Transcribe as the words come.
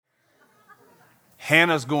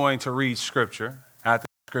Hannah's going to read scripture. After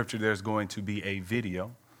scripture, there's going to be a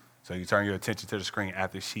video. So you turn your attention to the screen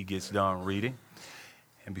after she gets done reading.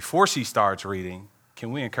 And before she starts reading,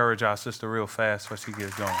 can we encourage our sister real fast before she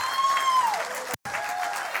gets going?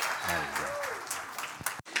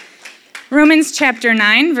 Romans chapter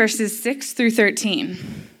 9, verses 6 through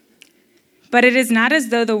 13. But it is not as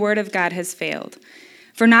though the word of God has failed.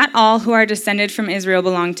 For not all who are descended from Israel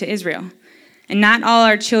belong to Israel, and not all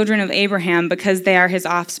are children of Abraham because they are his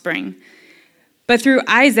offspring. But through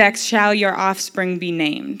Isaac shall your offspring be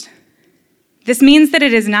named. This means that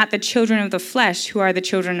it is not the children of the flesh who are the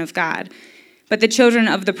children of God, but the children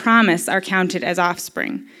of the promise are counted as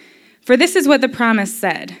offspring. For this is what the promise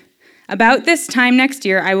said, about this time next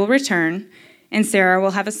year I will return, and Sarah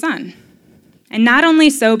will have a son. And not only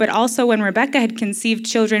so, but also when Rebekah had conceived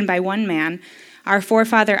children by one man, our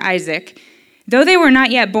forefather Isaac, though they were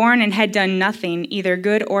not yet born and had done nothing, either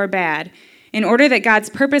good or bad, in order that God's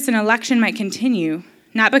purpose and election might continue,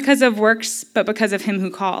 not because of works, but because of him who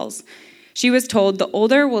calls, she was told, the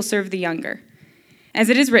older will serve the younger. As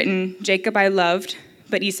it is written, Jacob I loved,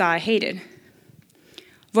 but Esau I hated.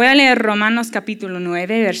 Voy a leer Romanos capítulo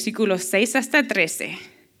 9, versículos 6 hasta 13.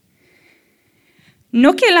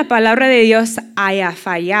 No que la palabra de Dios haya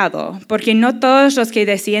fallado, porque no todos los que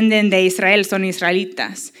descienden de Israel son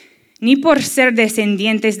israelitas, ni por ser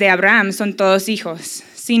descendientes de Abraham son todos hijos,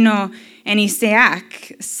 sino en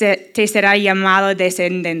Isaac te será llamado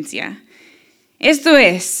descendencia. Esto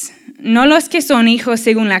es, no los que son hijos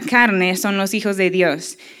según la carne son los hijos de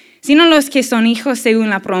Dios, sino los que son hijos según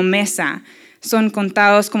la promesa son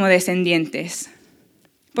contados como descendientes.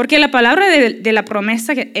 Porque la palabra de la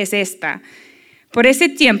promesa es esta: por ese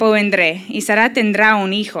tiempo vendré y Sara tendrá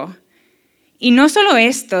un hijo. Y no solo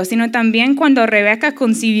esto, sino también cuando Rebeca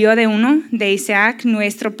concibió de uno, de Isaac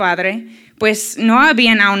nuestro padre, pues no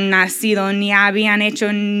habían aún nacido, ni habían hecho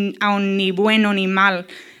aún ni bueno ni mal,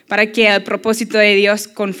 para que el propósito de Dios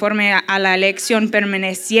conforme a la elección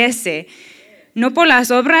permaneciese, no por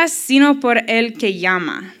las obras, sino por el que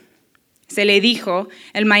llama. Se le dijo,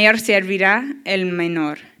 el mayor servirá el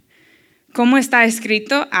menor. Como está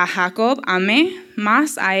escrito, a Jacob amé,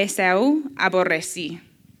 mas a Esaú aborrecí.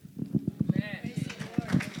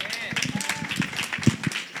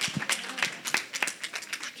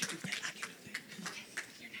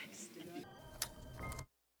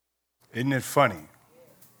 Isn't it funny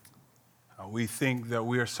how we think that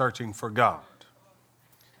we are searching for God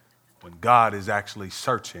when God is actually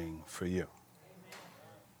searching for you?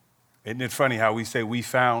 Isn't it funny how we say we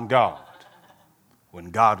found God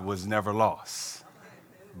when God was never lost?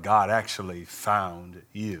 God actually found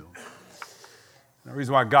you. And the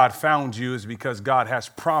reason why God found you is because God has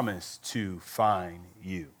promised to find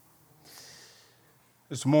you.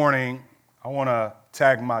 This morning, I want to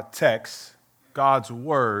tag my text, God's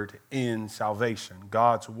word in salvation.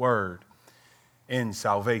 God's word in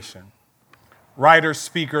salvation. Writer,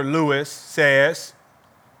 speaker Lewis says,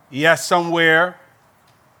 yes, somewhere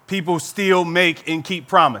people still make and keep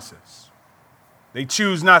promises. They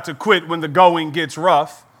choose not to quit when the going gets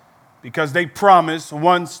rough because they promise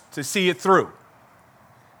once to see it through.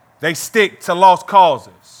 They stick to lost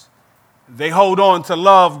causes. They hold on to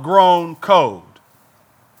love-grown code.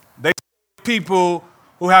 They people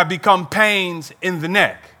who have become pains in the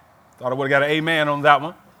neck. Thought I would have got an amen on that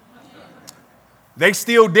one. They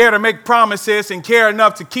still dare to make promises and care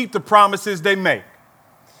enough to keep the promises they make.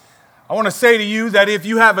 I want to say to you that if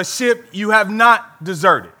you have a ship, you have not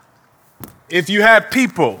deserted. If you have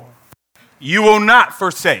people, you will not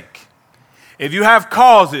forsake. If you have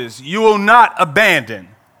causes, you will not abandon.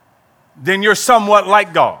 Then you're somewhat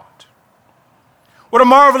like God. What a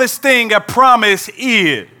marvelous thing a promise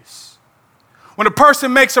is. When a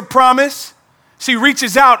person makes a promise, she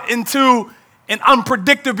reaches out into an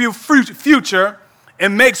unpredictable future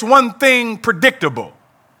and makes one thing predictable.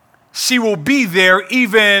 She will be there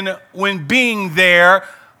even when being there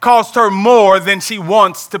cost her more than she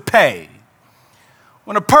wants to pay.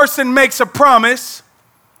 When a person makes a promise,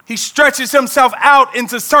 he stretches himself out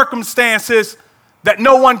into circumstances that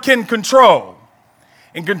no one can control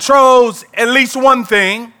and controls at least one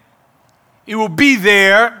thing: he will be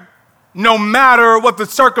there no matter what the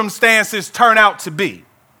circumstances turn out to be.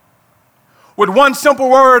 With one simple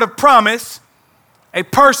word of promise, a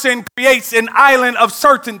person creates an island of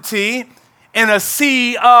certainty in a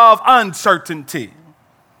sea of uncertainty.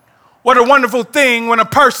 What a wonderful thing when a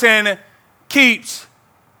person keeps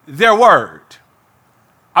their word.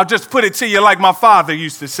 I'll just put it to you like my father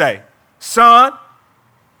used to say. Son,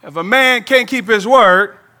 if a man can't keep his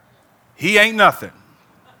word, he ain't nothing.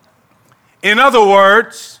 In other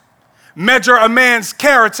words, measure a man's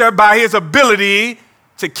character by his ability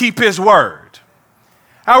to keep his word.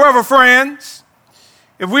 However, friends,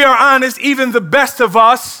 if we are honest, even the best of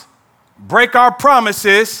us break our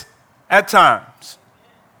promises at times.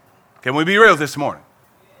 Can we be real this morning?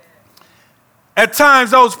 At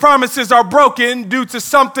times, those promises are broken due to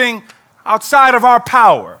something outside of our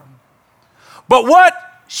power. But what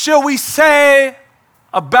should we say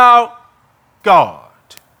about God?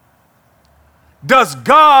 Does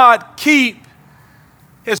God keep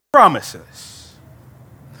his promises?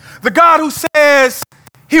 The God who says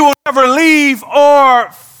he will never leave or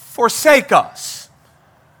forsake us,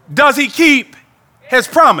 does he keep his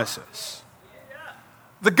promises?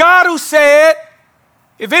 The God who said,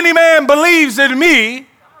 if any man believes in me,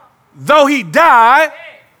 though he die,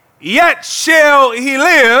 yet shall he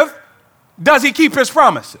live, does he keep his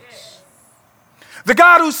promises? The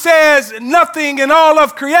God who says nothing in all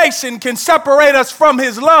of creation can separate us from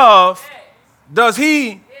his love, does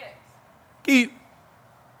he keep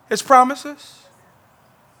his promises?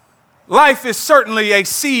 Life is certainly a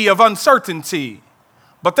sea of uncertainty,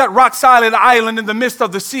 but that rock-solid island in the midst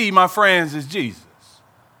of the sea, my friends, is Jesus.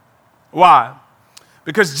 Why?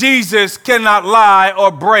 Because Jesus cannot lie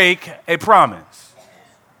or break a promise.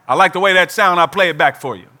 I like the way that sounds. I'll play it back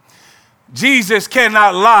for you. Jesus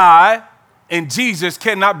cannot lie, and Jesus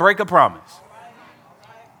cannot break a promise.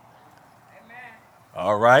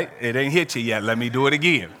 All right, it ain't hit you yet. Let me do it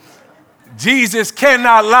again. Jesus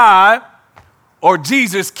cannot lie, or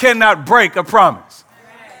Jesus cannot break a promise.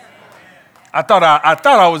 I thought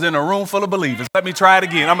I was in a room full of believers. Let me try it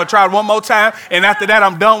again. I'm going to try it one more time, and after that,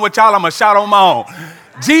 I'm done with y'all. I'm going to shout on my own.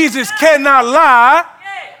 Jesus cannot lie,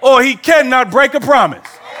 or he cannot break a promise.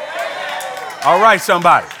 All right,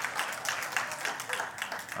 somebody.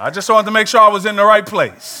 I just wanted to make sure I was in the right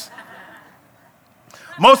place.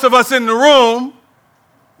 Most of us in the room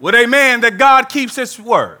would amen that God keeps his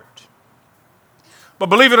word. But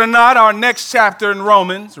believe it or not, our next chapter in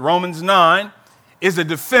Romans 9, is a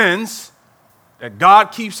defense that God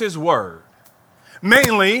keeps his word.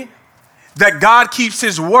 Mainly, that God keeps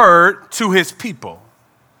his word to his people.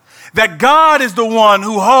 That God is the one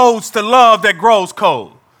who holds to love that grows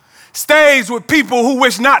cold, stays with people who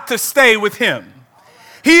wish not to stay with him.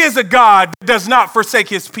 He is a God that does not forsake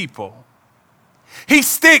his people. He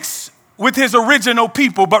sticks with his original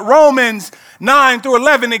people, but Romans 9 through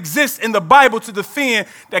 11 exists in the Bible to defend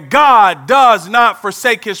that God does not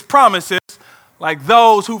forsake his promises like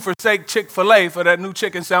those who forsake Chick-fil-A for that new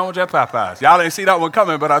chicken sandwich at Popeyes. Y'all ain't see that one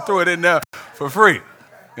coming, but I threw it in there for free.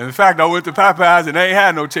 In fact, I went to Popeyes and they ain't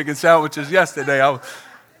had no chicken sandwiches yesterday. I was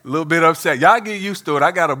a little bit upset. Y'all get used to it.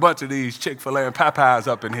 I got a bunch of these Chick-fil-A and Popeyes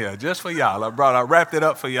up in here just for y'all. I wrapped it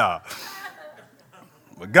up for y'all.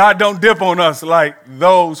 But God don't dip on us like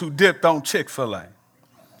those who dipped on Chick-fil-A.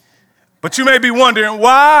 But you may be wondering,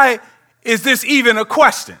 why is this even a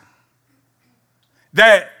question?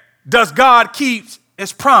 That does God keep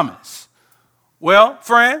his promise? Well,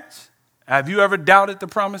 friends, have you ever doubted the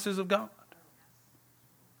promises of God?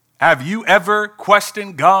 Have you ever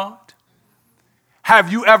questioned God?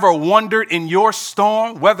 Have you ever wondered in your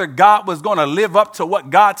storm whether God was going to live up to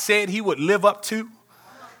what God said he would live up to?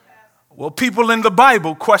 Well, people in the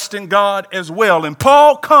Bible question God as well. And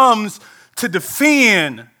Paul comes to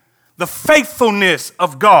defend the faithfulness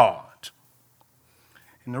of God.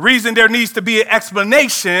 And the reason there needs to be an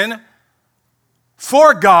explanation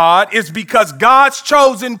for God is because God's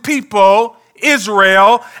chosen people,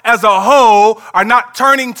 Israel as a whole, are not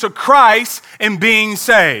turning to Christ and being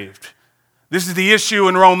saved. This is the issue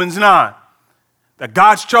in Romans 9. That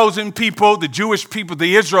God's chosen people, the Jewish people,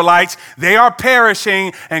 the Israelites, they are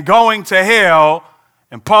perishing and going to hell.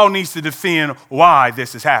 And Paul needs to defend why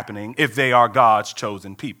this is happening if they are God's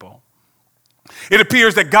chosen people. It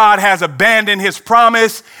appears that God has abandoned his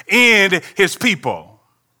promise and his people.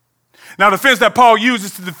 Now, the defense that Paul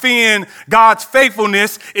uses to defend God's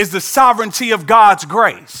faithfulness is the sovereignty of God's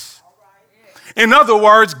grace. In other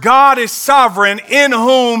words, God is sovereign in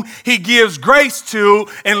whom he gives grace to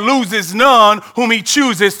and loses none whom he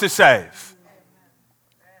chooses to save.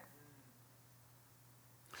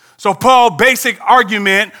 So Paul's basic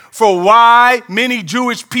argument for why many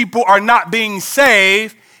Jewish people are not being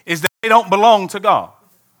saved is that they don't belong to God.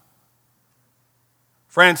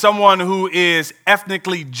 Friend, someone who is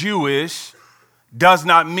ethnically Jewish does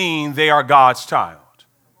not mean they are God's child.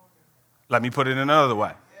 Let me put it another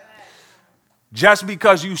way. Just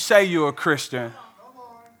because you say you're a Christian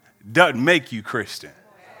doesn't make you Christian.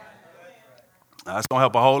 That's going to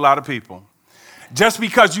help a whole lot of people. Just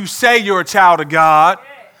because you say you're a child of God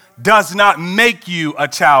does not make you a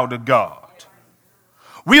child of God.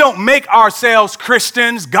 We don't make ourselves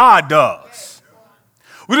Christians, God does.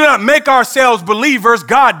 We do not make ourselves believers,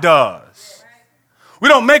 God does. We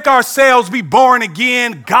don't make ourselves be born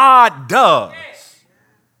again, God does.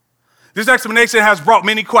 This explanation has brought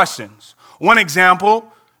many questions. One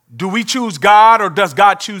example, do we choose God or does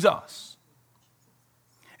God choose us?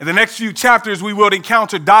 In the next few chapters, we will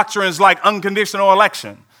encounter doctrines like unconditional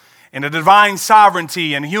election and the divine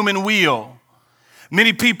sovereignty and human will.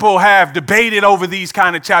 Many people have debated over these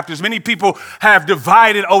kind of chapters. Many people have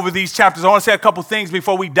divided over these chapters. I want to say a couple things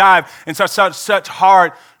before we dive into such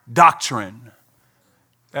hard doctrine.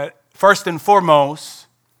 First and foremost,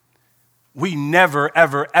 we never,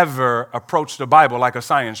 ever, ever approach the Bible like a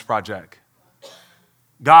science project.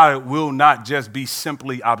 God will not just be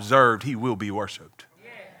simply observed, he will be worshiped.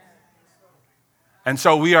 And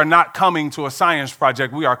so we are not coming to a science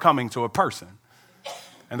project, we are coming to a person.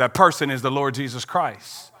 And that person is the Lord Jesus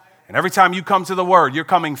Christ. And every time you come to the Word, you're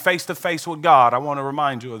coming face to face with God. I want to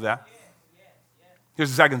remind you of that.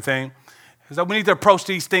 Here's the second thing, is that we need to approach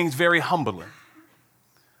these things very humbly.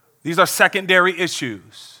 These are secondary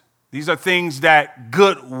issues. These are things that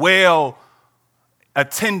good,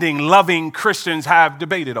 well-attending, loving Christians have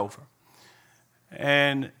debated over.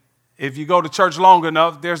 And if you go to church long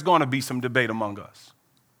enough, there's going to be some debate among us.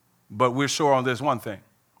 But we're sure on this one thing,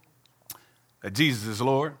 that Jesus is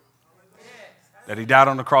Lord, that he died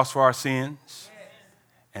on the cross for our sins,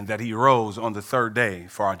 and that he rose on the third day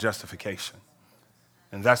for our justification.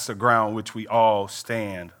 And that's the ground which we all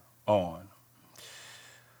stand on.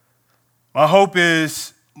 My hope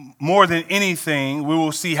is, more than anything, we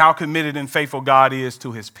will see how committed and faithful God is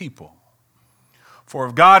to his people. For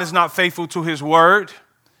if God is not faithful to his word,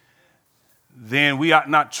 then we ought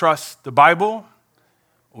not trust the Bible,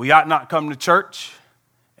 we ought not come to church,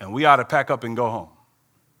 and we ought to pack up and go home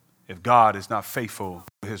if God is not faithful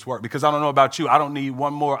to his word. Because I don't know about you, I don't need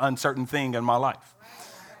one more uncertain thing in my life.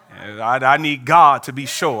 I need God to be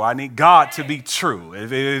sure. I need God to be true.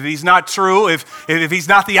 If he's not true, if he's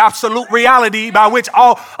not the absolute reality by which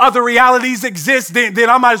all other realities exist, then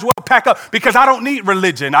I might as well pack up, because I don't need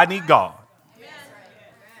religion. I need God.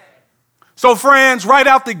 So friends, right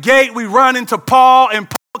out the gate, we run into Paul, and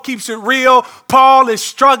Paul keeps it real. Paul is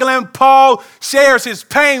struggling. Paul shares his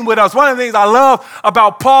pain with us. One of the things I love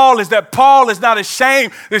about Paul is that Paul is not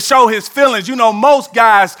ashamed to show his feelings. You know, most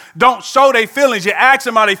guys don't show their feelings. You ask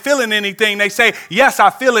them, are they feeling anything? They say, yes, I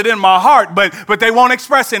feel it in my heart, but they won't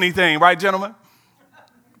express anything. Right, gentlemen?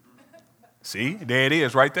 See, there it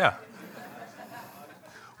is right there.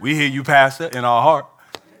 We hear you, Pastor, in our heart.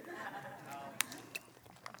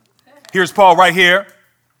 Here's Paul right here.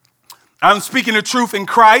 I'm speaking the truth in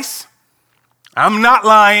Christ. I'm not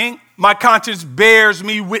lying. My conscience bears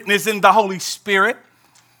me witness in the Holy Spirit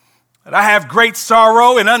that I have great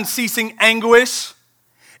sorrow and unceasing anguish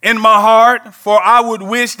in my heart, for I would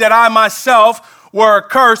wish that I myself were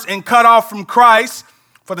accursed and cut off from Christ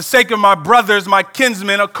for the sake of my brothers, my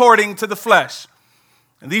kinsmen, according to the flesh.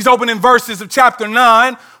 In these opening verses of chapter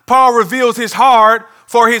 9, Paul reveals his heart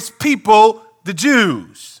for his people, the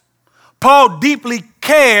Jews. Paul deeply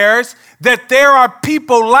cares that there are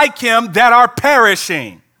people like him that are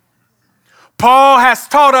perishing. Paul has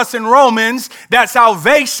taught us in Romans that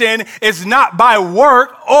salvation is not by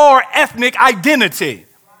work or ethnic identity.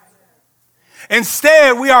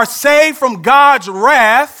 Instead, we are saved from God's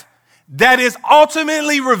wrath that is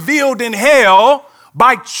ultimately revealed in hell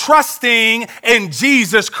by trusting in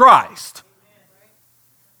Jesus Christ.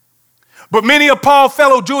 But many of Paul's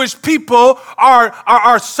fellow Jewish people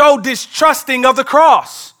are so distrusting of the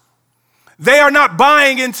cross. They are not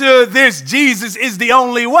buying into this Jesus is the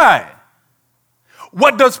only way.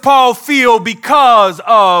 What does Paul feel because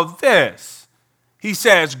of this? He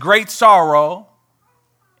says, great sorrow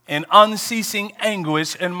and unceasing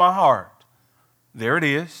anguish in my heart. There it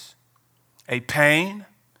is. A pain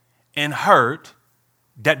and hurt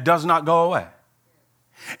that does not go away.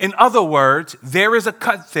 In other words, there is a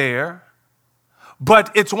cut there,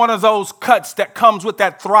 but it's one of those cuts that comes with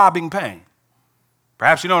that throbbing pain.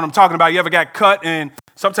 Perhaps you know what I'm talking about. You ever got cut, and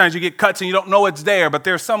sometimes you get cuts and you don't know it's there, but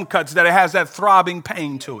there's some cuts that it has that throbbing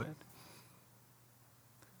pain to it.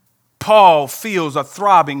 Paul feels a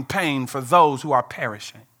throbbing pain for those who are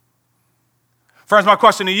perishing. Friends, my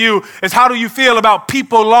question to you is, how do you feel about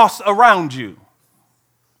people lost around you?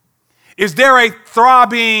 Is there a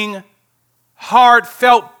throbbing,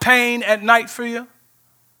 heartfelt pain at night for you?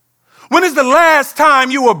 When is the last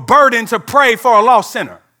time you were burdened to pray for a lost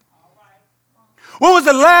sinner? When was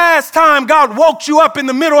the last time God woke you up in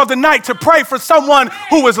the middle of the night to pray for someone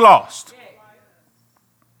who was lost?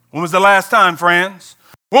 When was the last time, friends?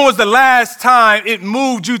 When was the last time it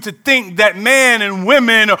moved you to think that men and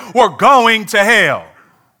women were going to hell?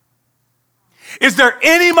 Is there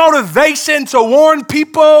any motivation to warn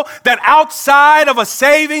people that outside of a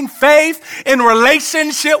saving faith in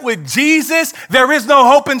relationship with Jesus, there is no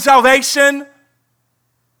hope in salvation?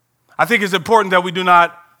 I think it's important that we do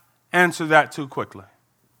not answer that too quickly.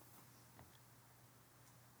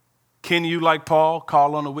 Can you, like Paul,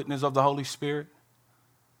 call on the witness of the Holy Spirit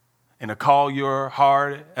and to call your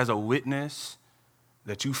heart as a witness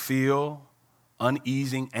that you feel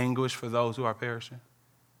uneasing anguish for those who are perishing?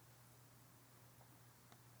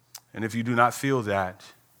 And if you do not feel that,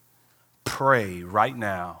 pray right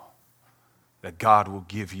now that God will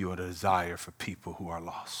give you a desire for people who are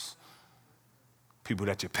lost. People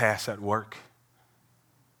that you pass at work,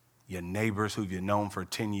 your neighbors who you've known for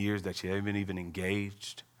 10 years that you haven't even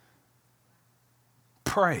engaged.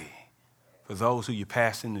 Pray for those who you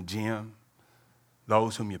pass in the gym,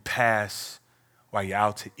 those whom you pass while you're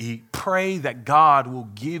out to eat. Pray that God will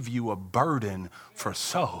give you a burden for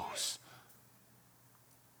souls.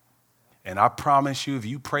 And I promise you, if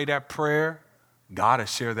you pray that prayer, God will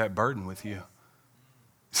share that burden with you.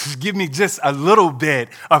 Just give me just a little bit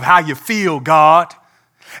of how you feel, God.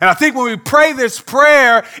 And I think when we pray this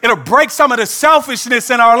prayer, it'll break some of the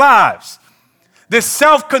selfishness in our lives. This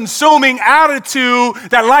self-consuming attitude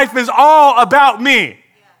that life is all about me.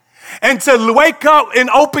 And to wake up and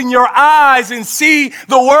open your eyes and see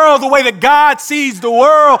the world the way that God sees the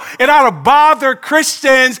world. It ought to bother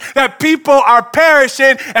Christians that people are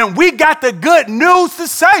perishing and we got the good news to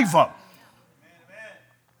save them.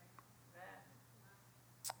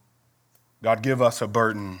 God, give us a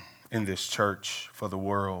burden in this church for the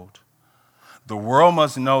world. The world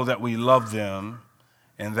must know that we love them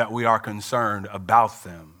and that we are concerned about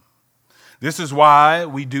them. This is why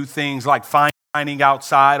we do things like finding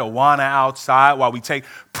outside, Awana outside, while we take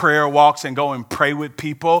prayer walks and go and pray with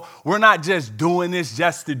people. We're not just doing this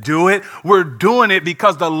just to do it. We're doing it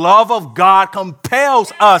because the love of God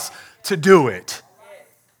compels us to do it.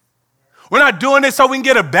 We're not doing this so we can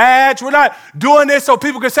get a badge. We're not doing this so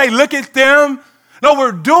people can say, look at them. No,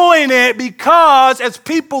 we're doing it because as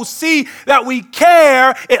people see that we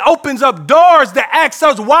care, it opens up doors that ask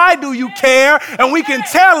us, why do you care? And we can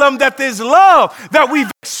tell them that this love that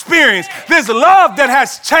we've experienced, this love that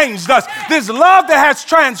has changed us, this love that has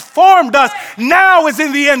transformed us, now is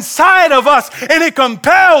in the inside of us and it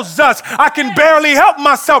compels us. I can barely help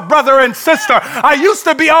myself, brother and sister. I used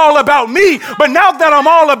to be all about me, but now that I'm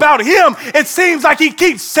all about him, it seems like he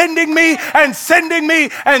keeps sending me and sending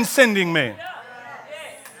me and sending me.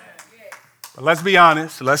 But let's be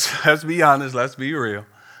honest. Let's be honest. Let's be real.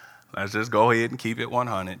 Let's just go ahead and keep it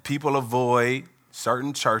 100. People avoid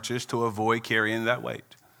certain churches to avoid carrying that weight.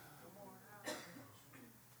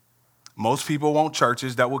 Most people want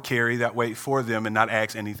churches that will carry that weight for them and not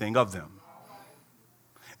ask anything of them.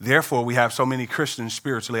 Therefore, we have so many Christians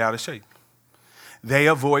spiritually out of shape. They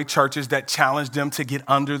avoid churches that challenge them to get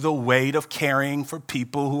under the weight of caring for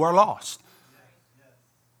people who are lost.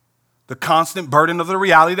 The constant burden of the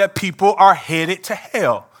reality that people are headed to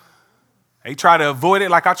hell. They try to avoid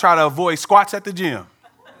it like I try to avoid squats at the gym.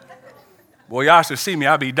 Boy, y'all should see me.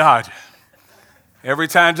 I be dodging. Every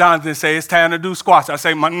time Jonathan say it's time to do squats, I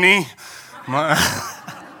say my knee.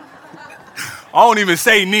 I don't even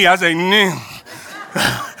say knee. I say knee.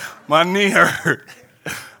 My knee hurt.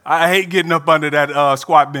 I hate getting up under that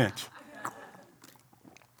squat bench.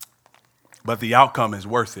 But the outcome is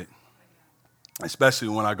worth it. Especially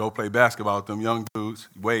when I go play basketball with them young dudes,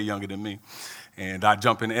 way younger than me. And I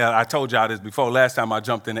jump in the air. I told y'all this before. Last time I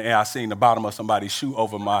jumped in the air, I seen the bottom of somebody's shoe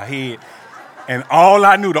over my head. And all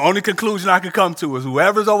I knew, the only conclusion I could come to was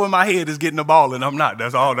whoever's over my head is getting the ball and I'm not.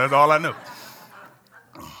 That's all I knew.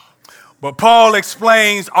 But Paul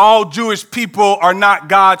explains all Jewish people are not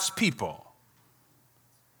God's people.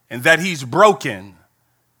 And that he's broken,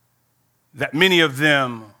 that many of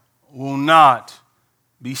them will not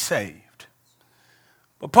be saved.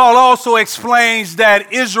 But Paul also explains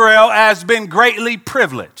that Israel has been greatly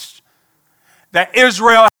privileged, that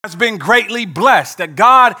Israel has been greatly blessed, that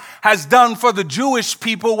God has done for the Jewish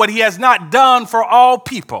people what he has not done for all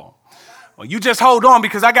people. Well, you just hold on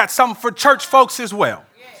because I got something for church folks as well.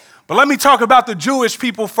 But let me talk about the Jewish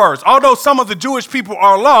people first. Although some of the Jewish people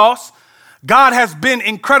are lost, God has been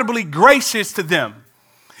incredibly gracious to them.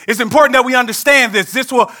 It's important that we understand this.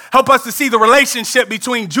 This will help us to see the relationship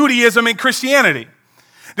between Judaism and Christianity.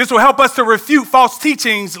 This will help us to refute false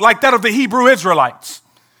teachings like that of the Hebrew Israelites.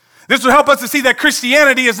 This will help us to see that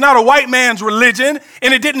Christianity is not a white man's religion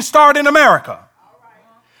and it didn't start in America.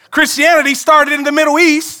 Christianity started in the Middle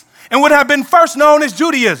East and would have been first known as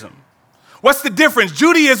Judaism. What's the difference?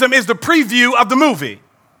 Judaism is the preview of the movie.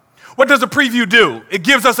 What does a preview do? It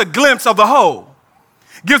gives us a glimpse of the whole.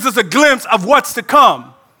 It gives us a glimpse of what's to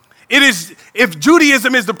come. If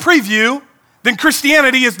Judaism is the preview, then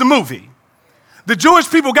Christianity is the movie. The Jewish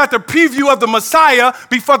people got the preview of the Messiah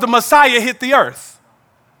before the Messiah hit the earth.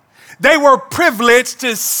 They were privileged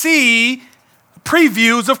to see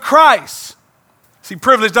previews of Christ. See,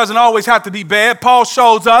 privilege doesn't always have to be bad. Paul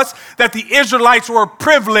shows us that the Israelites were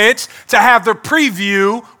privileged to have the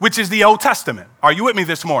preview, which is the Old Testament. Are you with me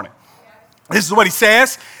this morning? This is what he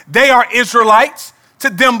says. They are Israelites. To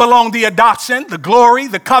them belong the adoption, the glory,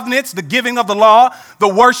 the covenants, the giving of the law, the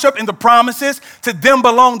worship, and the promises. To them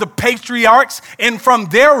belong the patriarchs, and from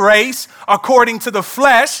their race, according to the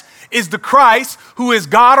flesh, is the Christ, who is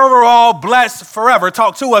God over all, blessed forever.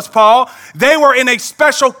 Talk to us, Paul. They were in a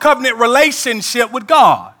special covenant relationship with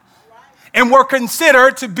God and were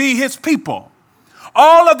considered to be his people.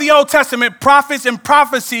 All of the Old Testament prophets and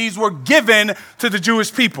prophecies were given to the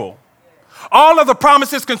Jewish people. All of the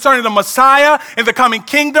promises concerning the Messiah and the coming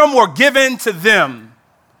kingdom were given to them.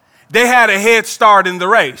 They had a head start in the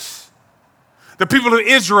race. The people of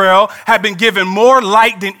Israel had been given more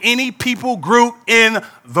light than any people group in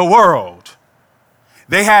the world.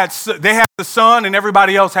 They had the sun and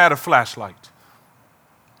everybody else had a flashlight.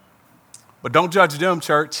 But don't judge them,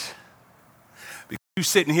 church. Because you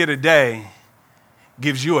sitting here today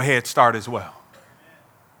gives you a head start as well.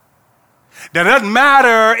 That doesn't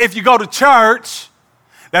matter if you go to church.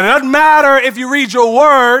 That doesn't matter if you read your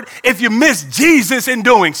word, if you miss Jesus in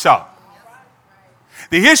doing so.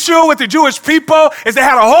 The issue with the Jewish people is they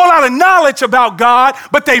had a whole lot of knowledge about God,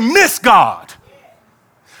 but they miss God.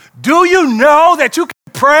 Do you know that you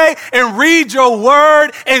can pray and read your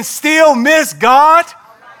word and still miss God?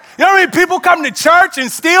 You know how many people come to church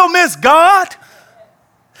and still miss God?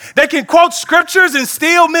 They can quote scriptures and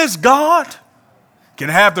still miss God. Can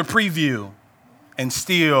have the preview and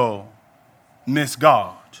still miss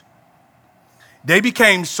God. They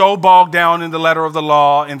became so bogged down in the letter of the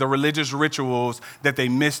law and the religious rituals that they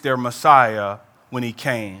missed their Messiah when he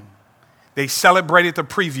came. They celebrated the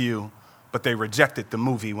preview, but they rejected the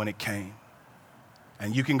movie when it came.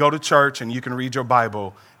 And you can go to church and you can read your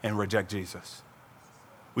Bible and reject Jesus.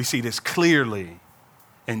 We see this clearly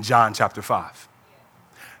in John chapter 5.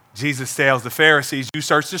 Jesus tells the Pharisees, you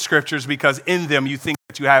search the scriptures because in them you think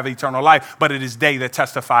that you have eternal life, but it is they that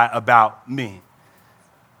testify about me.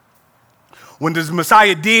 When the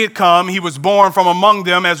Messiah did come, he was born from among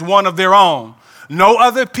them as one of their own. No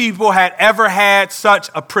other people had ever had such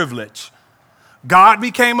a privilege. God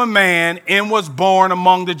became a man and was born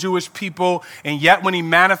among the Jewish people, and yet when he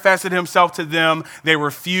manifested himself to them, they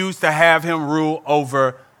refused to have him rule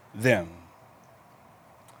over them.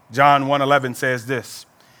 John 1:11 says this,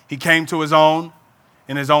 he came to his own,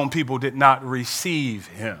 and his own people did not receive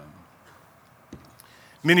him.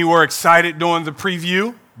 Many were excited during the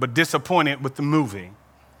preview, but disappointed with the movie.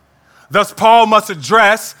 Thus, Paul must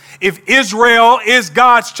address, if Israel is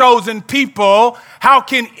God's chosen people, how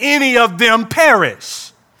can any of them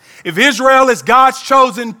perish? If Israel is God's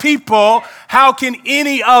chosen people, how can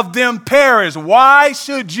any of them perish? Why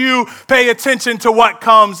should you pay attention to what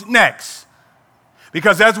comes next?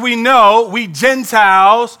 Because as we know, we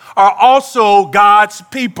Gentiles are also God's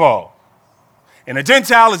people. And a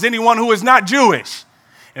Gentile is anyone who is not Jewish.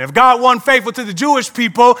 And if God wasn't faithful to the Jewish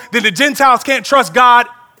people, then the Gentiles can't trust God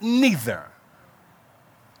neither.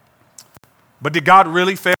 But did God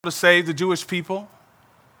really fail to save the Jewish people?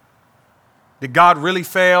 Did God really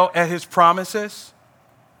fail at his promises?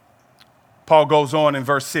 Paul goes on in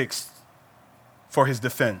verse 6 for his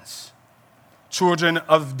defense. Children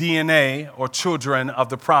of DNA or children of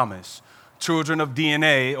the promise. Children of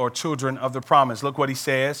DNA or children of the promise. Look what he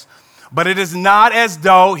says. But it is not as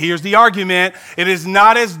though, here's the argument, it is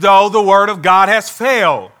not as though the word of God has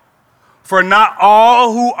failed. For not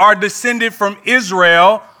all who are descended from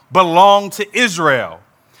Israel belong to Israel.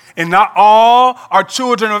 And not all are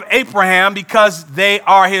children of Abraham because they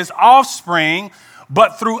are his offspring,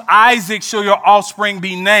 but through Isaac shall your offspring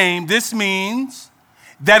be named. This means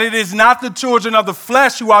that it is not the children of the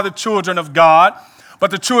flesh who are the children of God,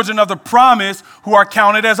 but the children of the promise who are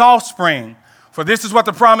counted as offspring. For this is what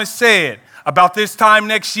the promise said, about this time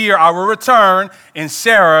next year I will return and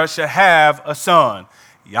Sarah shall have a son.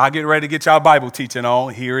 Y'all get ready to get y'all Bible teaching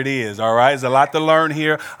on. Here it is, all right? There's a lot to learn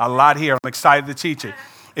here, a lot here. I'm excited to teach it.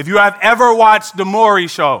 If you have ever watched The Maury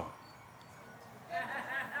Show,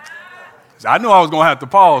 I knew I was going to have to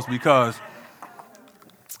pause because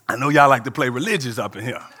I know y'all like to play religious up in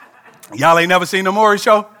here. Y'all ain't never seen The Maury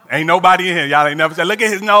Show? Ain't nobody in here. Y'all ain't never said, look at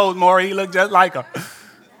his nose, Maury. He look just like him.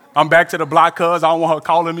 I'm back to the block cuz I don't want her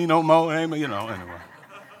calling me no more. You know, anyway.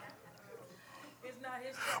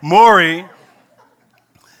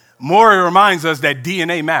 Maury reminds us that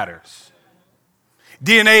DNA matters.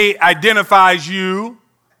 DNA identifies you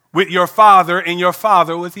with your father and your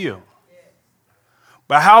father with you.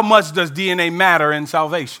 But how much does DNA matter in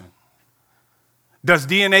salvation? Does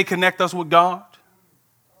DNA connect us with God?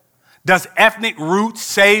 Does ethnic roots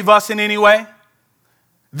save us in any way?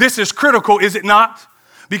 This is critical, is it not?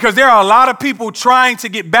 Because there are a lot of people trying to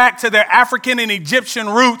get back to their African and Egyptian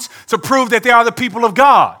roots to prove that they are the people of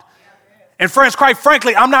God. And friends, quite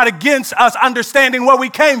frankly, I'm not against us understanding where we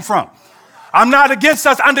came from. I'm not against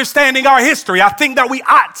us understanding our history. I think that we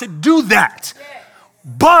ought to do that.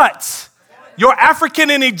 But your African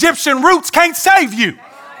and Egyptian roots can't save you.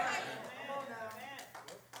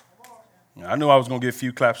 I knew I was going to get a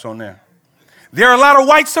few claps on there. There are a lot of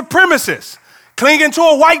white supremacists clinging to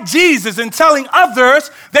a white Jesus and telling others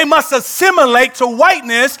they must assimilate to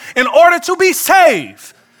whiteness in order to be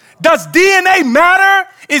saved. Does DNA matter?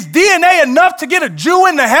 Is DNA enough to get a Jew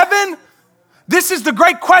into heaven? This is the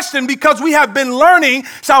great question, because we have been learning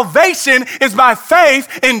salvation is by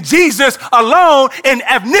faith in Jesus alone, and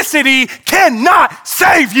ethnicity cannot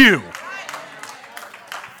save you.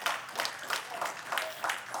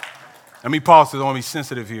 Let me pause because I want to be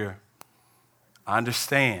sensitive here. I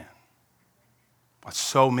understand why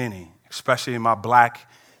so many, especially my black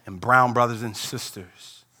and brown brothers and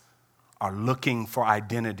sisters, are looking for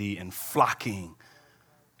identity and flocking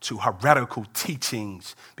to heretical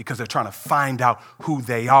teachings because they're trying to find out who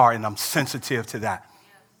they are, and I'm sensitive to that.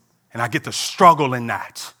 And I get the struggle in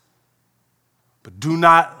that. But do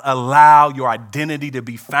not allow your identity to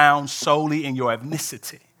be found solely in your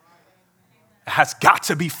ethnicity. It has got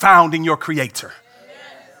to be found in your Creator.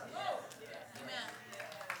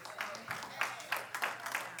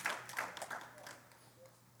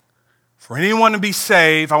 For anyone to be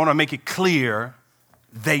saved, I want to make it clear,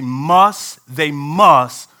 they must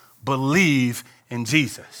believe in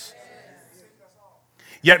Jesus.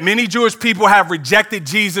 Yet many Jewish people have rejected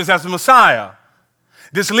Jesus as the Messiah.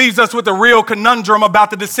 This leaves us with a real conundrum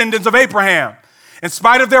about the descendants of Abraham. In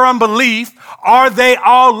spite of their unbelief, are they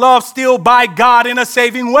all loved still by God in a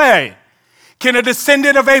saving way? Can a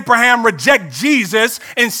descendant of Abraham reject Jesus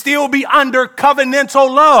and still be under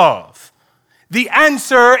covenantal love? The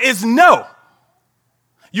answer is no.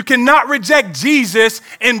 You cannot reject Jesus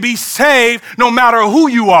and be saved no matter who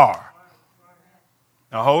you are.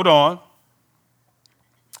 Now hold on.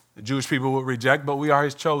 The Jewish people would reject, but we are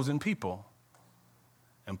his chosen people.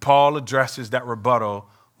 And Paul addresses that rebuttal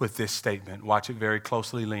with this statement. Watch it very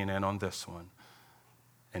closely, lean in on this one.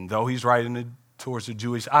 And though he's writing it towards the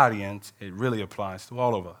Jewish audience, it really applies to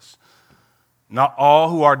all of us. Not all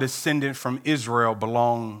who are descended from Israel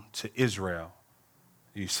belong to Israel.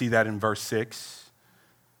 You see that in verse 6.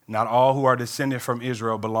 Not all who are descended from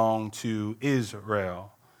Israel belong to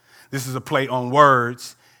Israel. This is a play on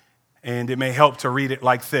words, and it may help to read it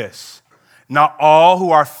like this. Not all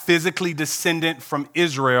who are physically descendant from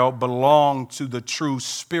Israel belong to the true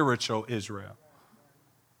spiritual Israel.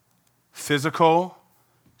 Physical,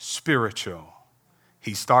 spiritual.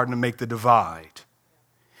 He's starting to make the divide.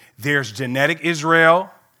 There's genetic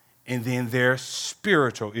Israel, and then there's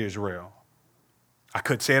spiritual Israel. I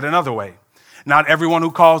could say it another way. Not everyone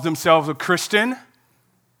who calls themselves a Christian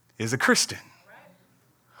is a Christian.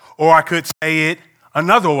 Or I could say it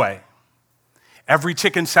another way. Every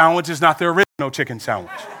chicken sandwich is not the original chicken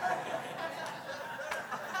sandwich.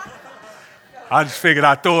 I just figured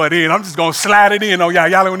I'd throw it in. I'm just going to slide it in. Oh, yeah,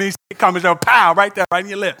 y'all when these comments are pow, right there, right in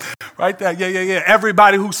your lip. Right there, yeah.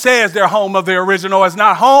 Everybody who says they're home of the original is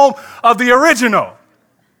not home of the original.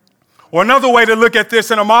 Or another way to look at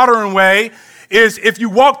this in a modern way is if you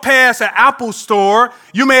walk past an Apple store,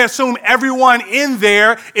 you may assume everyone in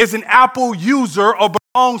there is an Apple user or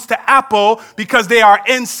belongs to Apple because they are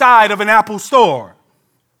inside of an Apple store.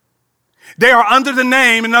 They are under the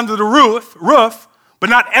name and under the roof, but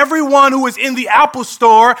not everyone who is in the Apple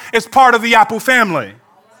store is part of the Apple family.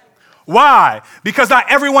 Why? Because not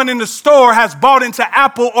everyone in the store has bought into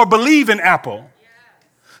Apple or believe in Apple.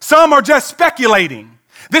 Some are just speculating.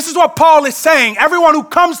 This is what Paul is saying. Everyone who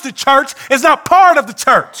comes to church is not part of the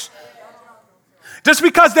church. Just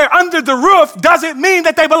because they're under the roof doesn't mean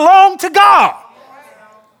that they belong to God.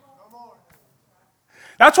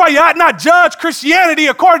 That's why you ought not judge Christianity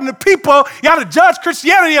according to people. You ought to judge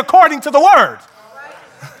Christianity according to the Word.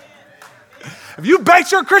 If you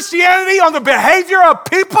base your Christianity on the behavior of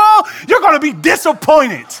people, you're going to be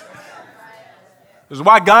disappointed. This is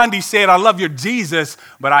why Gandhi said, I love your Jesus,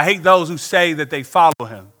 but I hate those who say that they follow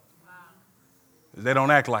him. Because they don't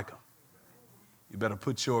act like him. You better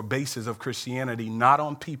put your basis of Christianity not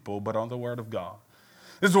on people, but on the word of God.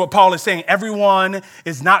 This is what Paul is saying. Everyone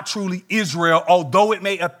is not truly Israel, although it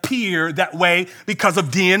may appear that way because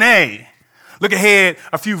of DNA. Look ahead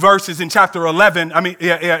a few verses in chapter 11.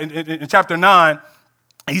 In chapter 9,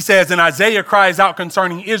 he says, and Isaiah cries out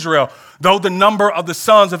concerning Israel, though the number of the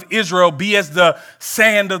sons of Israel be as the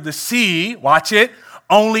sand of the sea, watch it,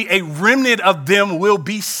 only a remnant of them will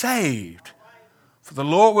be saved. For the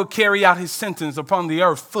Lord will carry out his sentence upon the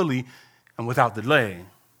earth fully and without delay.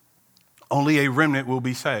 Only a remnant will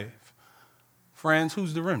be saved. Friends,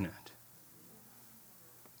 who's the remnant?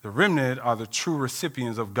 The remnant are the true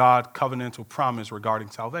recipients of God's covenantal promise regarding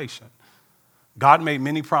salvation. God made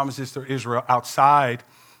many promises to Israel outside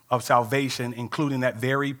of salvation, including that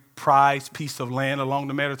very prized piece of land along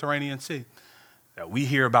the Mediterranean Sea that we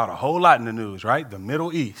hear about a whole lot in the news, right? The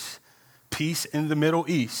Middle East, peace in the Middle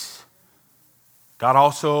East. God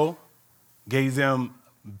also gave them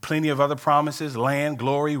plenty of other promises, land,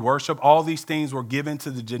 glory, worship. All these things were given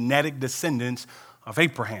to the genetic descendants of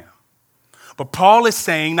Abraham. But Paul is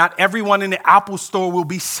saying not everyone in the Apple store will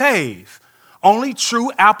be saved. Only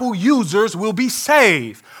true Apple users will be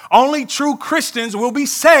saved. Only true Christians will be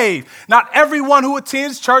saved. Not everyone who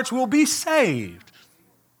attends church will be saved.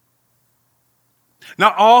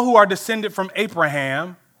 Not all who are descended from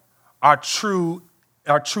Abraham are true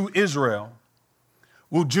Israel.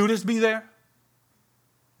 Will Judas be there?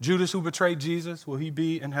 Judas who betrayed Jesus, will he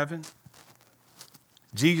be in heaven?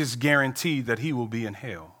 Jesus guaranteed that he will be in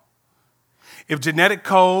hell. If genetic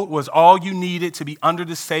code was all you needed to be under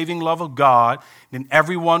the saving love of God, then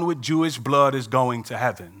everyone with Jewish blood is going to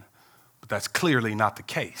heaven. But that's clearly not the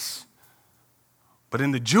case. But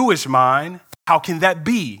in the Jewish mind, how can that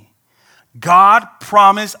be? God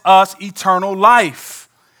promised us eternal life.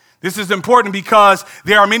 This is important because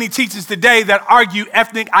there are many teachers today that argue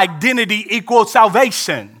ethnic identity equals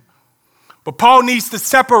salvation. But Paul needs to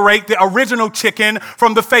separate the original chicken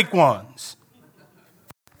from the fake ones.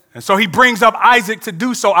 And so he brings up Isaac to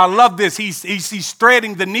do so. I love this. He's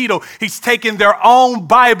threading the needle. He's taking their own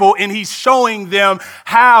Bible and he's showing them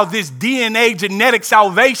how this DNA genetic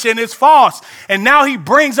salvation is false. And now he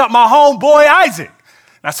brings up my homeboy Isaac.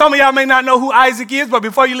 Now, some of y'all may not know who Isaac is, but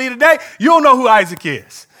before you leave today, you'll know who Isaac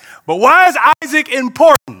is. But why is Isaac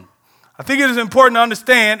important? I think it is important to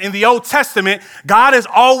understand in the Old Testament, God has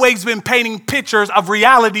always been painting pictures of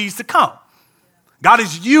realities to come. God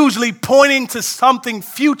is usually pointing to something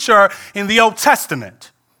future in the Old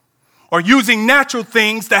Testament or using natural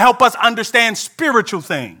things to help us understand spiritual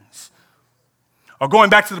things. Or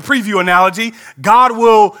going back to the preview analogy, God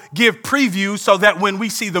will give previews so that when we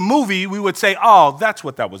see the movie, we would say, oh, that's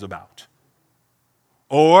what that was about.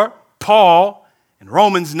 Or Paul in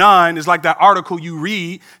Romans 9 is like that article you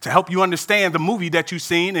read to help you understand the movie that you've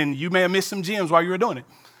seen, and you may have missed some gems while you were doing it.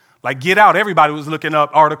 Like Get Out, everybody was looking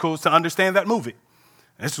up articles to understand that movie.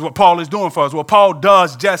 This is what Paul is doing for us. Well, Paul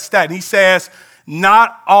does just that. And he says,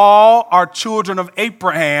 not all are children of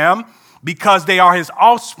Abraham because they are his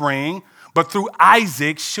offspring, but through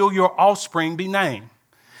Isaac shall your offspring be named.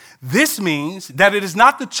 This means that it is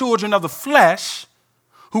not the children of the flesh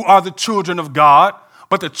who are the children of God,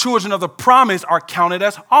 but the children of the promise are counted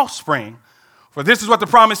as offspring. For this is what the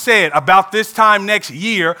promise said, about this time next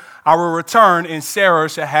year, I will return and Sarah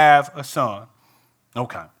shall have a son.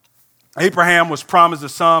 Okay. Abraham was promised a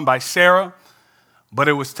son by Sarah, but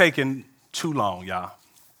it was taking too long, y'all.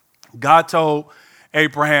 God told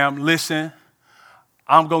Abraham, listen,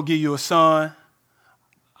 I'm going to give you a son.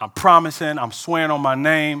 I'm promising, I'm swearing on my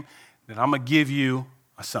name that I'm going to give you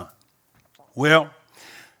a son. Well,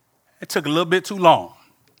 it took a little bit too long.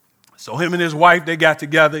 So him and his wife, they got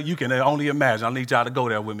together. You can only imagine. I need y'all to go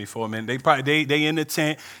there with me for a minute. They in the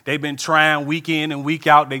tent. They've been trying week in and week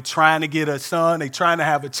out. They trying to get a son. They trying to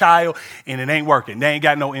have a child, and it ain't working. They ain't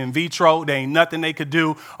got no in vitro. There ain't nothing they could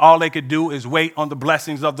do. All they could do is wait on the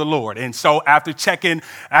blessings of the Lord. And so after checking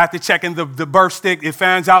the birth stick, it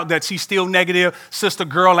finds out that she's still negative. Sister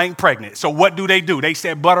girl ain't pregnant. So what do? They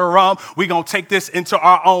said, butter rum, we going to take this into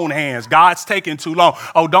our own hands. God's taking too long.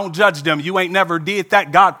 Oh, don't judge them. You ain't never did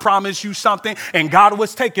that. God promised you something and God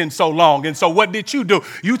was taking so long. And so what did you do?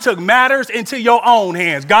 You took matters into your own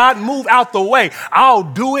hands. God, move out the way. I'll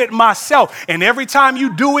do it myself. And every time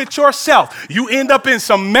you do it yourself, you end up in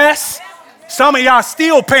some mess. Some of y'all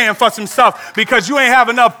still paying for some stuff because you ain't have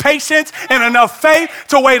enough patience and enough faith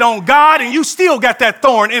to wait on God, and you still got that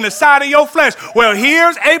thorn in the side of your flesh. Well,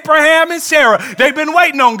 here's Abraham and Sarah. They've been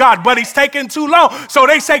waiting on God, but he's taking too long. So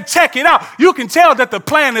they say, check it out. You can tell that the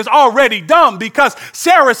plan is already done because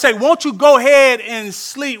Sarah say, won't you go ahead and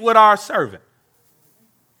sleep with our servant?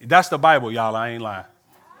 That's the Bible, y'all. I ain't lying.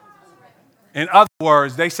 In other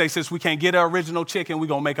words, they say, since we can't get an original chicken, we're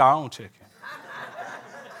going to make our own chicken.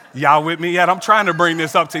 Y'all with me yet? I'm trying to bring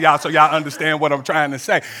this up to y'all so y'all understand what I'm trying to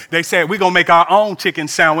say. They said, we're going to make our own chicken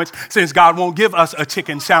sandwich since God won't give us a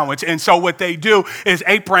chicken sandwich. And so what they do is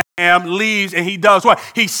Abraham leaves and he does what?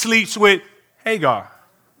 He sleeps with Hagar.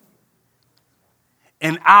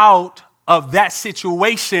 And out of that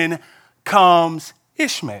situation comes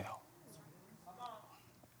Ishmael.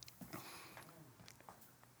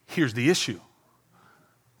 Here's the issue.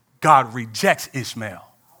 God rejects Ishmael.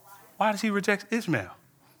 Why does he reject Ishmael?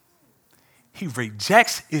 He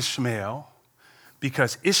rejects Ishmael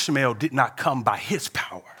because Ishmael did not come by his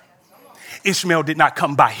power. Ishmael did not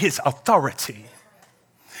come by his authority.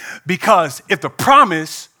 Because if the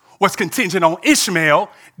promise was contingent on Ishmael,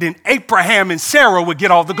 then Abraham and Sarah would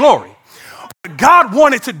get all the glory. But God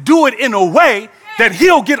wanted to do it in a way that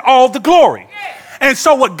he'll get all the glory. And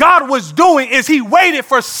so what God was doing is he waited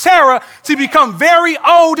for Sarah to become very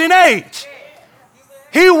old in age.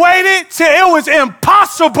 He waited till it was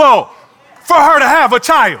impossible for her to have a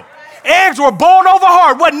child. Eggs were boiled over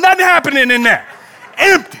hard. Wasn't nothing happening in there.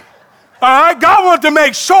 Empty. All right? God wanted to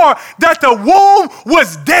make sure that the womb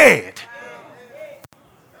was dead.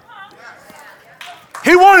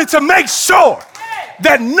 He wanted to make sure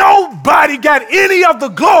that nobody got any of the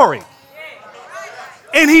glory.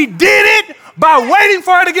 And he did it by waiting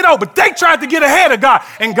for her to get old. But they tried to get ahead of God.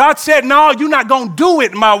 And God said, no, you're not going to do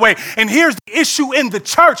it my way. And here's the issue in the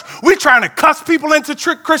church. We're trying to cuss people into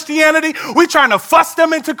Christianity. We're trying to fuss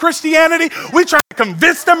them into Christianity. We're trying to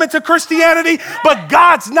convince them into Christianity. But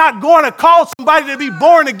God's not going to call somebody to be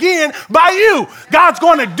born again by you. God's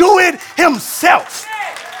going to do it himself.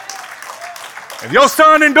 If your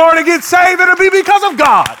son and daughter get saved, it'll be because of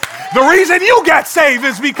God. The reason you got saved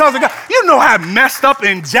is because of God. You know how messed up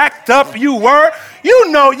and jacked up you were.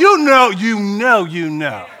 You know. You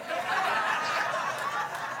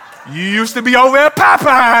used to be over at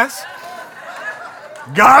Popeyes.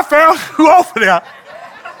 God found you over there.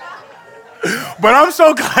 But I'm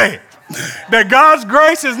so glad that God's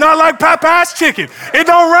grace is not like Popeyes chicken. It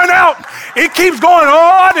don't run out. It keeps going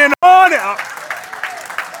on and on and on.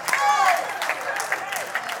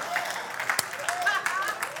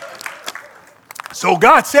 So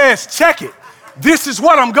God says, check it. This is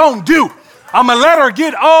what I'm going to do. I'm going to let her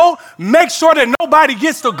get old, make sure that nobody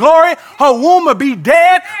gets the glory. Her womb will be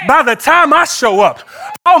dead by the time I show up.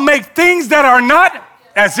 I'll make things that are not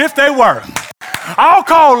as if they were. I'll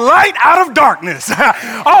call light out of darkness.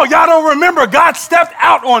 Oh, y'all don't remember God stepped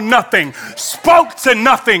out on nothing, spoke to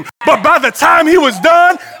nothing. But by the time he was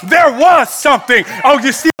done, there was something. Oh,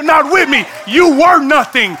 you're still not with me. You were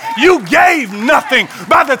nothing. You gave nothing.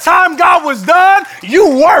 By the time God was done, you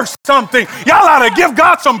were something. Y'all ought to give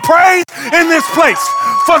God some praise in this place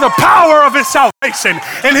for the power of his salvation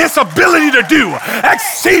and his ability to do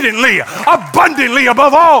exceedingly, abundantly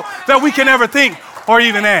above all that we can ever think or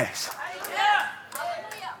even ask.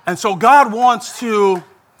 And so God wants to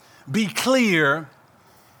be clear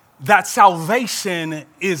that salvation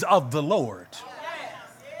is of the Lord.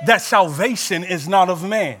 That salvation is not of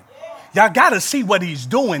man. Y'all got to see what he's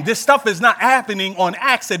doing. This stuff is not happening on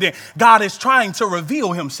accident. God is trying to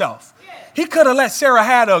reveal himself. He could have let Sarah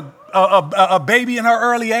had a baby in her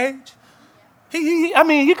early age. He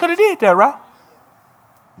could have did that, right?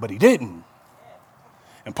 But he didn't.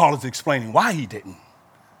 And Paul is explaining why he didn't.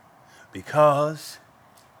 Because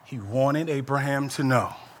he wanted Abraham to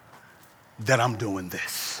know that I'm doing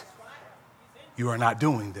this. You are not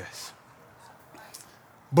doing this.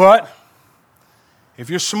 But if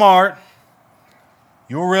you're smart,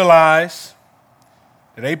 you'll realize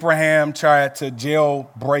that Abraham tried to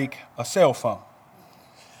jailbreak a cell phone.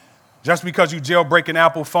 Just because you jailbreak an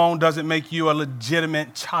Apple phone doesn't make you a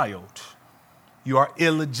legitimate child. You are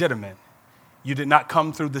illegitimate. You did not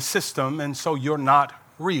come through the system, and so you're not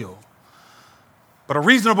real. But a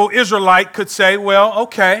reasonable Israelite could say, well,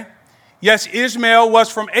 okay, yes, Ishmael was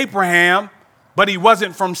from Abraham, but he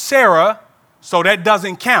wasn't from Sarah, so that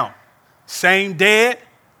doesn't count. Same dad,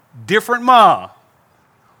 different mom.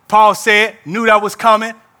 Paul said, knew that was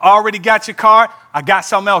coming, already got your card, I got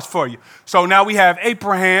something else for you. So now we have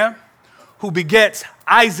Abraham, who begets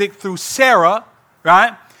Isaac through Sarah,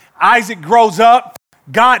 right? Isaac grows up.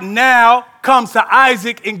 God now comes to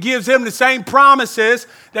Isaac and gives him the same promises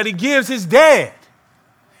that he gives his dad.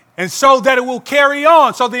 And so that it will carry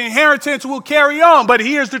on, so the inheritance will carry on. But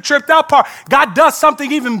here's the tripped out part. God does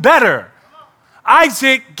something even better.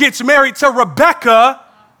 Isaac gets married to Rebecca,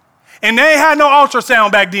 and they had no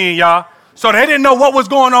ultrasound back then, y'all. So they didn't know what was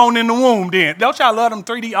going on in the womb then. Don't y'all love them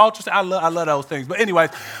 3D ultrasound? I love those things. But anyways,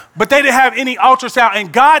 but they didn't have any ultrasound.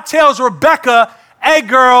 And God tells Rebecca hey,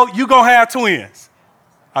 girl, you gonna have twins.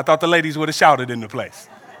 I thought the ladies would have shouted in the place.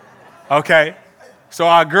 Okay? So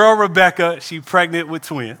our girl, Rebecca, she pregnant with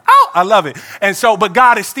twins. Oh, I love it. And so, but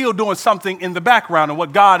God is still doing something in the background. And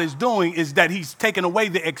what God is doing is that he's taking away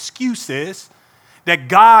the excuses that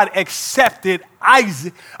God accepted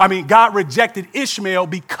God rejected Ishmael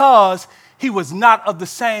because he was not of the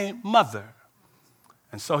same mother.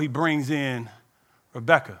 And so he brings in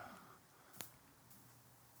Rebecca.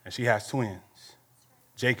 And she has twins,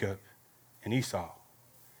 Jacob and Esau.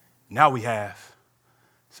 Now we have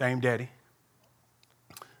same daddy,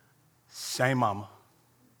 same mama,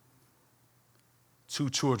 two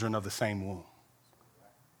children of the same womb.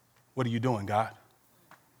 What are you doing, God?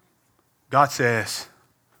 God says,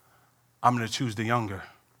 I'm going to choose the younger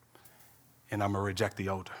and I'm going to reject the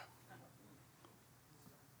older.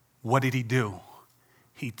 What did he do?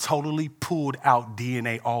 He totally pulled out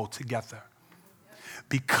DNA altogether.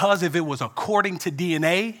 Because if it was according to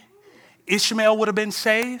DNA, Ishmael would have been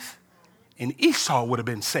saved and Esau would have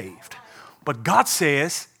been saved. But God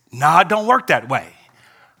says, nah, it don't work that way.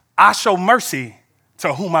 I show mercy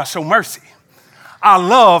to whom I show mercy. I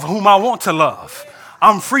love whom I want to love.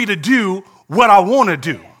 I'm free to do what I want to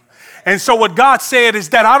do. And so what God said is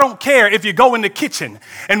that I don't care if you go in the kitchen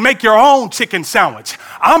and make your own chicken sandwich.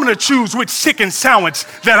 I'm going to choose which chicken sandwich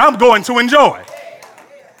that I'm going to enjoy.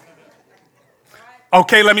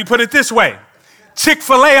 Okay, let me put it this way.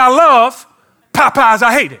 Chick-fil-A I love, Popeyes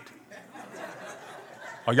I hate it.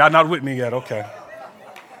 Oh, y'all not with me yet? Okay.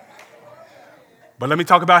 But let me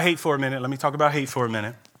talk about hate for a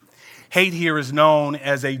minute. Hate here is known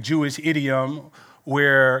as a Jewish idiom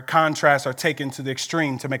where contrasts are taken to the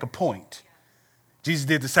extreme to make a point. Jesus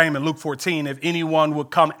did the same in Luke 14. If anyone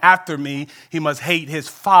would come after me, he must hate his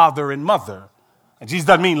father and mother. And Jesus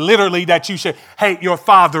doesn't mean literally that you should hate your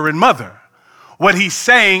father and mother. What he's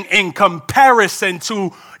saying in comparison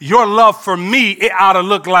to your love for me, it ought to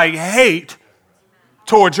look like hate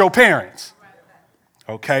towards your parents.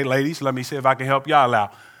 Okay, ladies, let me see if I can help y'all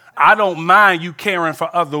out. I don't mind you caring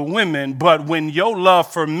for other women, but when your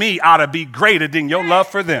love for me ought to be greater than your love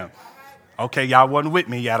for them. Okay, y'all wasn't with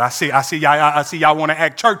me yet. I see y'all want to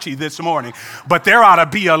act churchy this morning. But there ought to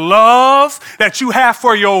be a love that you have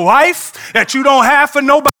for your wife that you don't have for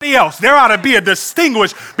nobody else. There ought to be a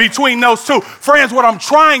distinguish between those two. Friends, what I'm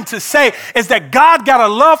trying to say is that God got a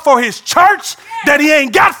love for his church that he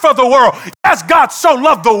ain't got for the world. Yes, God so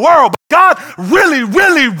loved the world, but God really,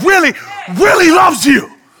 really, really, really loves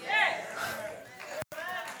you.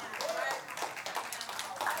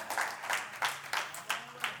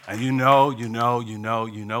 And you know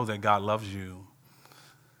that God loves you.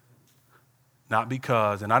 Not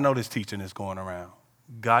because, and I know this teaching is going around,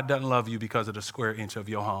 God doesn't love you because of the square inch of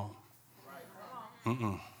your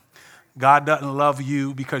home. God doesn't love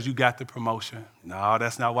you because you got the promotion. No,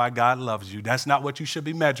 that's not why God loves you. That's not what you should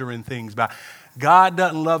be measuring things by. God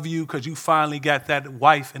doesn't love you because you finally got that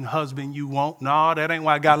wife and husband you want. No, that ain't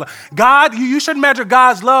why God loves you. God, you shouldn't measure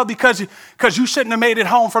God's love because you shouldn't have made it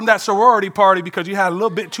home from that sorority party because you had a little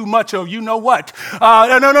bit too much of you know what.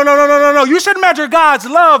 No. You shouldn't measure God's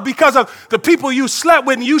love because of the people you slept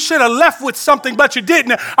with and you should have left with something, but you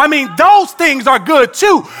didn't. I mean, those things are good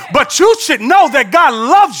too, but you should know that God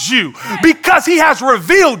loves you because he has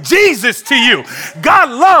revealed Jesus to you. God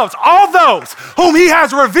loves all those whom he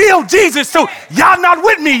has revealed Jesus to. Y'all not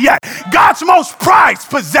with me yet. God's most prized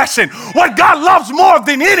possession, what God loves more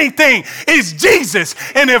than anything is Jesus.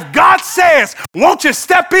 And if God says, won't you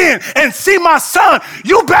step in and see my son,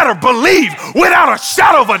 you better believe without a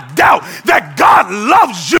shadow of a doubt that God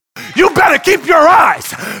loves you. You better keep your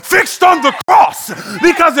eyes fixed on the cross,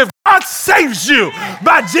 because if God saves you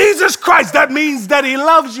by Jesus Christ, that means that he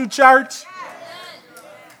loves you, church.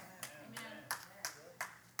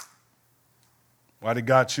 Why did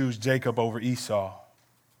God choose Jacob over Esau?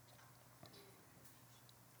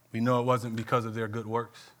 We know it wasn't because of their good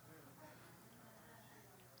works.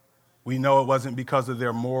 We know it wasn't because of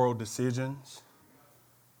their moral decisions.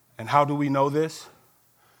 And how do we know this?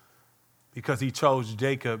 Because he chose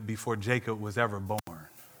Jacob before Jacob was ever born.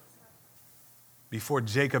 Before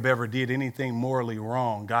Jacob ever did anything morally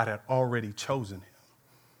wrong, God had already chosen him.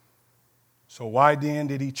 So why then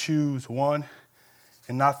did he choose one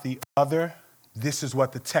and not the other? This is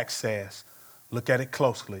what the text says. Look at it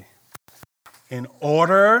closely. In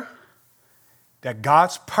order that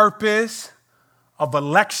God's purpose of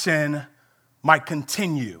election might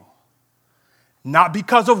continue, not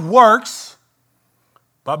because of works,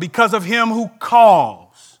 but because of him who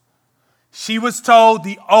calls. She was told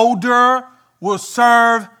the older will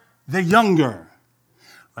serve the younger.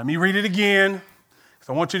 Let me read it again, because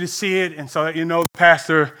I want you to see it, and so that you know the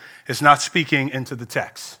pastor It's not speaking into the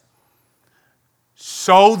text.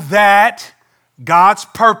 So that God's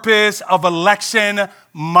purpose of election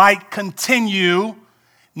might continue,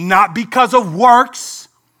 not because of works,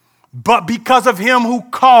 but because of him who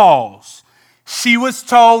calls. She was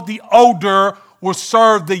told the older will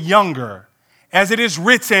serve the younger. As it is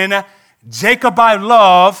written, Jacob I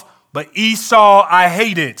love, but Esau I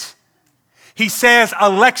hated. He says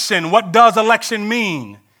election. What does election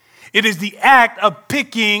mean? It is the act of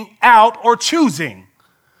picking out or choosing.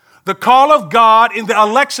 The call of God and the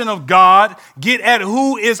election of God get at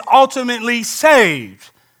who is ultimately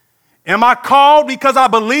saved. Am I called because I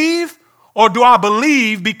believe, or do I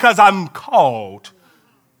believe because I'm called?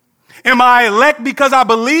 Am I elect because I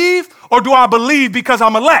believe, or do I believe because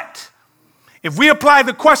I'm elect? If we apply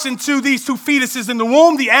the question to these two fetuses in the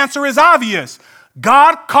womb, the answer is obvious.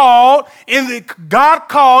 God called in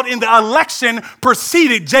the election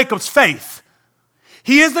preceded Jacob's faith.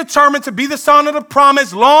 He is determined to be the son of the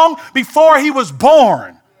promise long before he was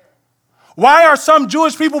born. Why are some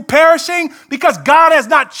Jewish people perishing? Because God has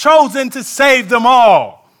not chosen to save them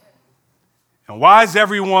all. And why is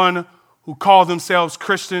everyone who call themselves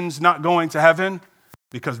Christians not going to heaven?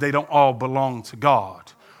 Because they don't all belong to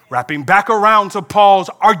God. Wrapping back around to Paul's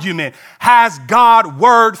argument, has God's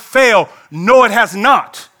word failed? No, it has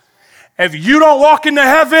not. If you don't walk into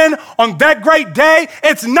heaven on that great day,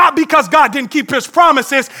 it's not because God didn't keep his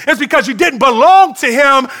promises. It's because you didn't belong to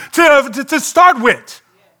him to start with.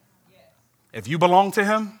 If you belong to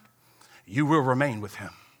him, you will remain with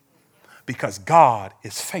him because God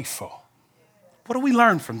is faithful. What do we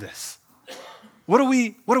learn from this? What do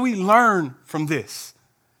we learn from this?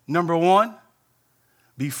 Number one,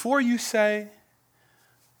 before you say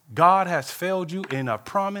God has failed you in a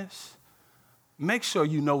promise, make sure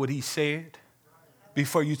you know what he said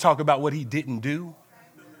before you talk about what he didn't do.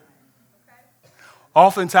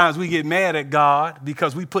 Oftentimes we get mad at God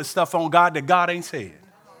because we put stuff on God that God ain't said,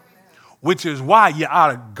 which is why you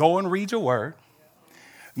ought to go and read your word.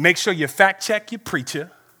 Make sure you fact check your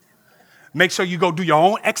preacher. Make sure you go do your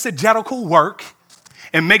own exegetical work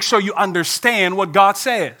and make sure you understand what God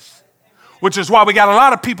says, which is why we got a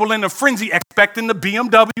lot of people in a frenzy expecting the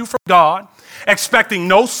BMW from God, expecting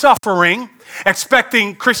no suffering,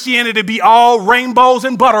 expecting Christianity to be all rainbows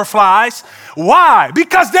and butterflies. Why?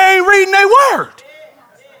 Because they ain't reading their word.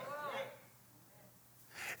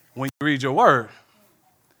 When you read your word,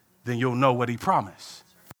 then you'll know what he promised.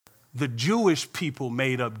 The Jewish people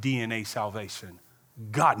made up DNA salvation.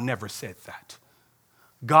 God never said that.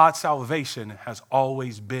 God's salvation has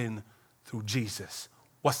always been through Jesus.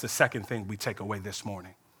 What's the second thing we take away this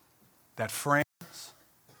morning? That, friends,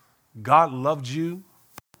 God loved you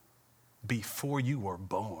before you were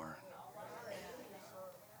born.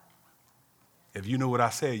 If you knew what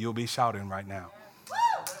I said, you'll be shouting right now.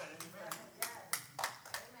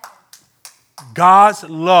 God's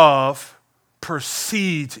love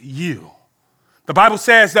precedes you. The Bible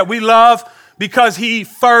says that we love because he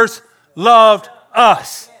first loved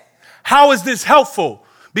us. How is this helpful?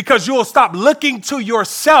 Because you'll stop looking to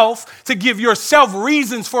yourself to give yourself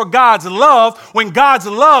reasons for God's love when God's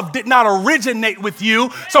love did not originate with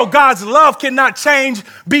you. So God's love cannot change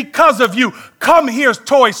because of you. Come here's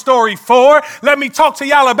Toy Story 4. Let me talk to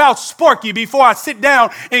y'all about Sporky before I sit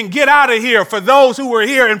down and get out of here. For those who were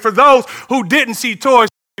here and for those who didn't see Toy Story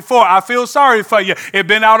 4, I feel sorry for you. It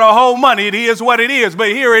been out a whole money. It is what it is. But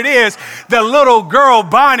here it is. The little girl,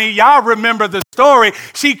 Bonnie, y'all remember the story.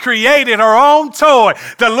 She created her own toy.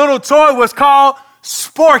 The little toy was called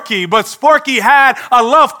Sporky, but Sporky had a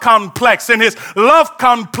love complex, and his love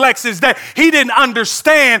complex is that he didn't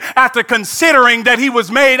understand, after considering that he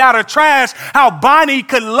was made out of trash, how Bonnie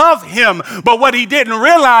could love him. But what he didn't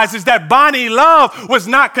realize is that Bonnie's love was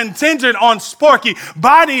not contingent on Sporky.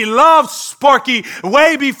 Bonnie loved Sporky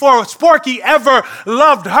way before Sporky ever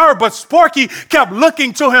loved her, but Sporky kept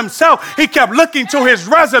looking to himself. He kept looking to his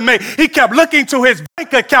resume. He kept looking to his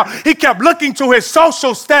bank account. He kept looking to his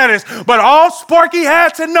social status. But all Sporky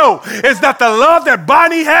had to know is that the love that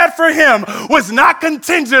Bonnie had for him was not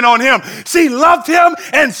contingent on him. She loved him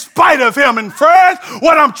in spite of him. And friends,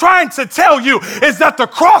 what I'm trying to tell you is that the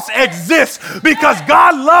cross exists because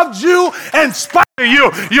God loved you in spite of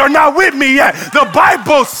you. You're not with me yet. The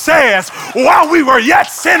Bible says, while we were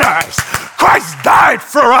yet sinners, Christ died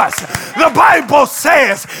for us. The Bible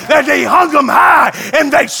says that they hung him high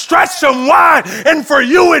and they stretched him wide. And for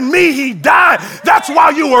you and me, he died. That's why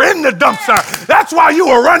you were in the dumpster. That's why you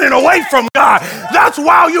were running away from God. That's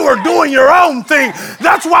why you were doing your own thing.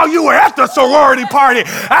 That's why you were at the sorority party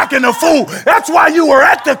acting a fool. That's why you were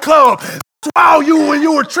at the club. While when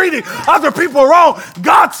you were treating other people wrong,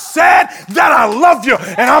 God said that I love you.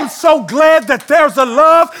 And I'm so glad that there's a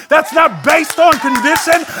love that's not based on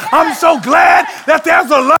condition. I'm so glad that there's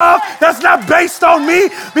a love that's not based on me,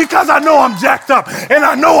 because I know I'm jacked up and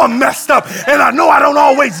I know I'm messed up and I know I don't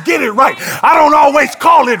always get it right. I don't always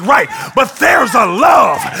call it right. But there's a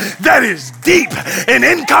love that is deep and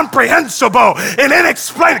incomprehensible and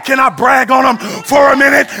inexplainable. Can I brag on them for a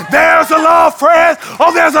minute? There's a love, friend.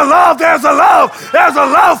 Oh, there's a love. There's a love. There's a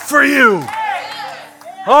love for you.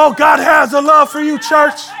 Oh, God has a love for you,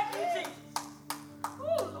 church.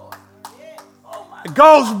 It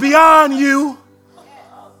goes beyond you.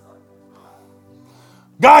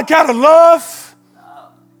 God got a love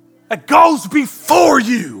that goes before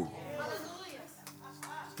you.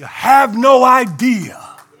 You have no idea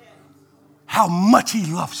how much He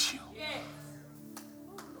loves you.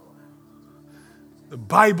 The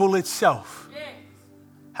Bible itself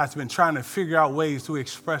has been trying to figure out ways to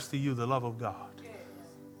express to you the love of God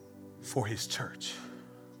for His church.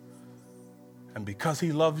 And because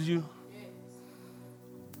He loves you,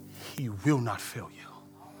 He will not fail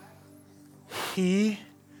you. He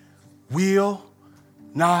will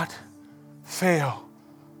not fail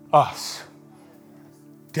us.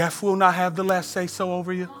 Death will not have the last say so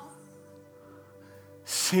over you.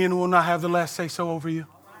 Sin will not have the last say so over you.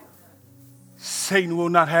 Satan will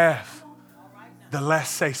not have the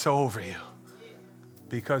last say so over you,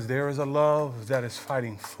 because there is a love that is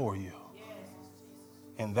fighting for you,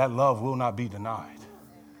 and that love will not be denied.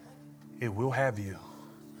 It will have you,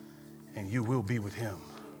 and you will be with Him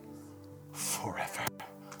forever.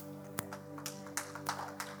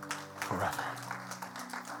 Forever.